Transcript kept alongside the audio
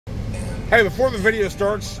Hey, before the video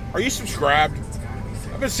starts, are you subscribed?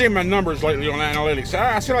 I've been seeing my numbers lately on analytics.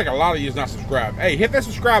 I see like a lot of you is not subscribed. Hey, hit that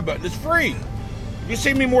subscribe button. It's free. If you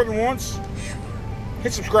see me more than once,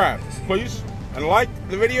 hit subscribe, please. And like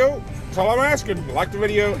the video. That's all I'm asking. Like the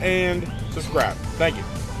video and subscribe. Thank you.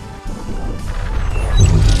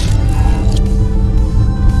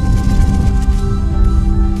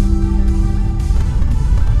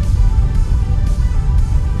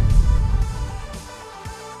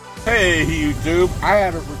 Hey YouTube, I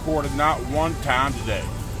haven't recorded not one time today.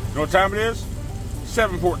 You know what time it is?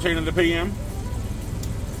 7:14 in the PM.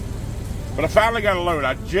 But I finally got a load.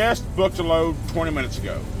 I just booked a load 20 minutes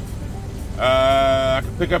ago. I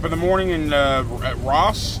could pick up in the morning at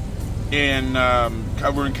Ross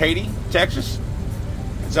over in Katy, Texas.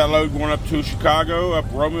 It's that load going up to Chicago, up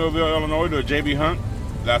Romeoville, Illinois to a JB Hunt.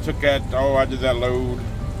 I took that, I did that load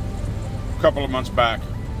a couple of months back.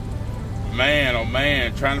 Man, oh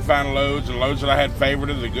man, trying to find loads and loads that I had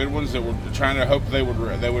favorited, the good ones that were trying to hope they would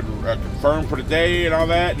confirm for the day and all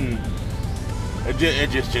that, and it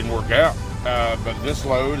just didn't work out. But this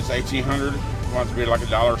load is 1,800. It wants to be like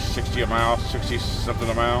 $1.60 a mile, 60 something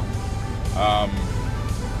a mile.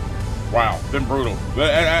 Wow, been brutal.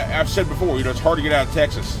 But I've said before, you know, it's hard to get out of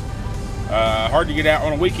Texas. Hard to get out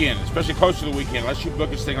on a weekend, especially close to the weekend, unless you book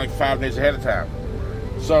this thing like 5 days ahead of time.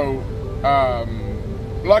 So.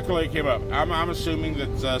 Luckily it came up. I'm assuming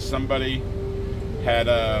that somebody had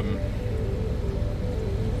to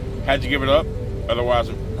give it up, otherwise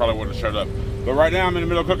it probably wouldn't have showed up. But right now I'm in the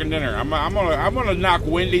middle of cooking dinner. I'm gonna knock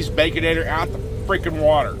Wendy's Baconator out the freaking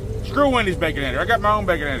water. Screw Wendy's Baconator. I got my own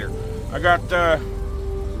Baconator. I got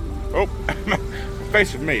oh, my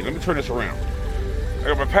face is me. Let me turn this around. I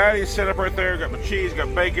got my patties set up right there. Got my cheese.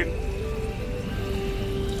 Got bacon.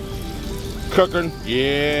 Cooking.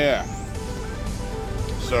 Yeah.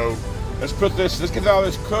 So let's get all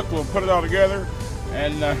this cooked. We'll put it all together.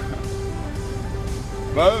 And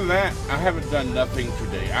but other than that, I haven't done nothing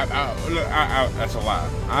today. That's a lie.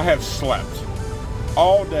 I have slept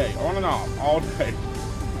all day, on and off, all day.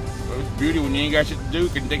 But it's beauty when you ain't got shit to do. You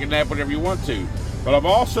can take a nap whenever you want to. But I've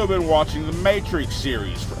also been watching the Matrix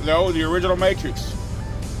series. The original Matrix.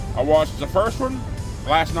 I watched the first one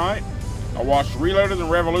last night. I watched Reloaded and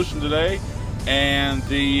Revolution today. And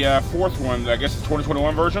the fourth one, I guess the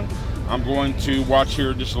 2021 version, I'm going to watch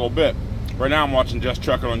here in just a little bit. Right now I'm watching Just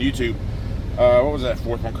Trucking on YouTube. What was that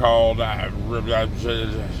fourth one called? I don't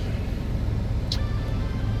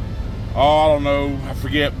know. I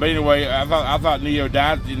forget. But anyway, I thought Neo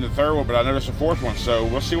died in the third one, but I noticed the fourth one. So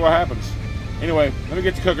we'll see what happens. Anyway, let me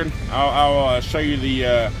get to cooking. I'll show you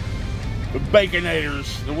the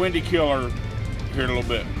Baconators, the Wendy Killer, here in a little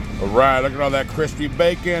bit. Alright, look at all that crispy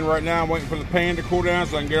bacon. Right now I'm waiting for the pan to cool down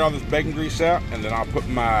so I can get all this bacon grease out, and then I'll put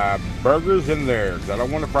my burgers in there. I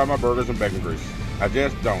don't want to fry my burgers in bacon grease. I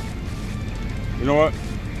just don't. You know what?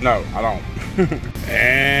 No, I don't.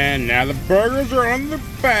 And now the burgers are on the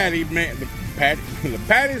patty, man. The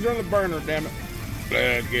patties are on the burner, damn it.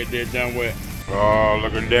 Let's get this done with. Oh,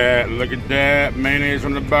 look at that. Look at that. Mayonnaise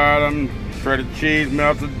on the bottom. Shredded cheese,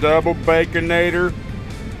 melted double Baconator.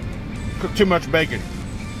 Cook too much bacon.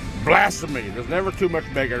 Blasphemy. There's never too much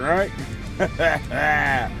bacon, right?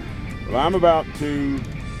 Well, I'm about to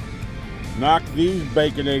knock these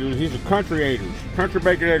Baconators, these are Country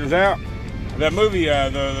Baconators out. That movie,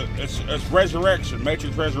 it's Resurrection,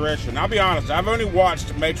 Matrix Resurrection. I'll be honest, I've only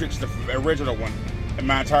watched Matrix, the original one, in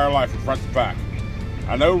my entire life, from front to back.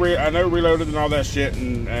 I know Reloaded and all that shit,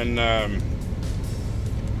 and all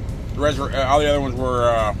the other ones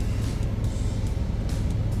were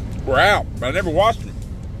out, but I never watched them.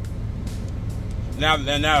 Now,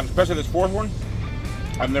 especially this fourth one,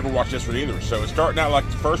 I've never watched this one either. So it's starting out like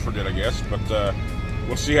the first one did, I guess. But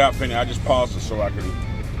we'll see how it finishes. I just paused it so I can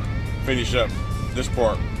finish up this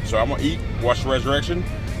part. So I'm gonna eat, watch the Resurrection.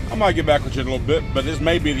 I might get back with you in a little bit, but this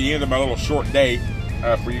may be the end of my little short day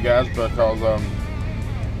for you guys because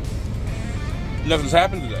nothing's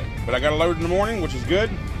happened today. But I got a load in the morning, which is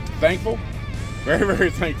good. Thankful, very,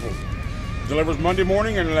 very thankful. Delivers Monday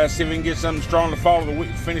morning, and let's see if we can get something strong to follow the week,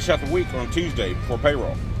 finish out the week on Tuesday before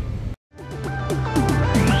payroll.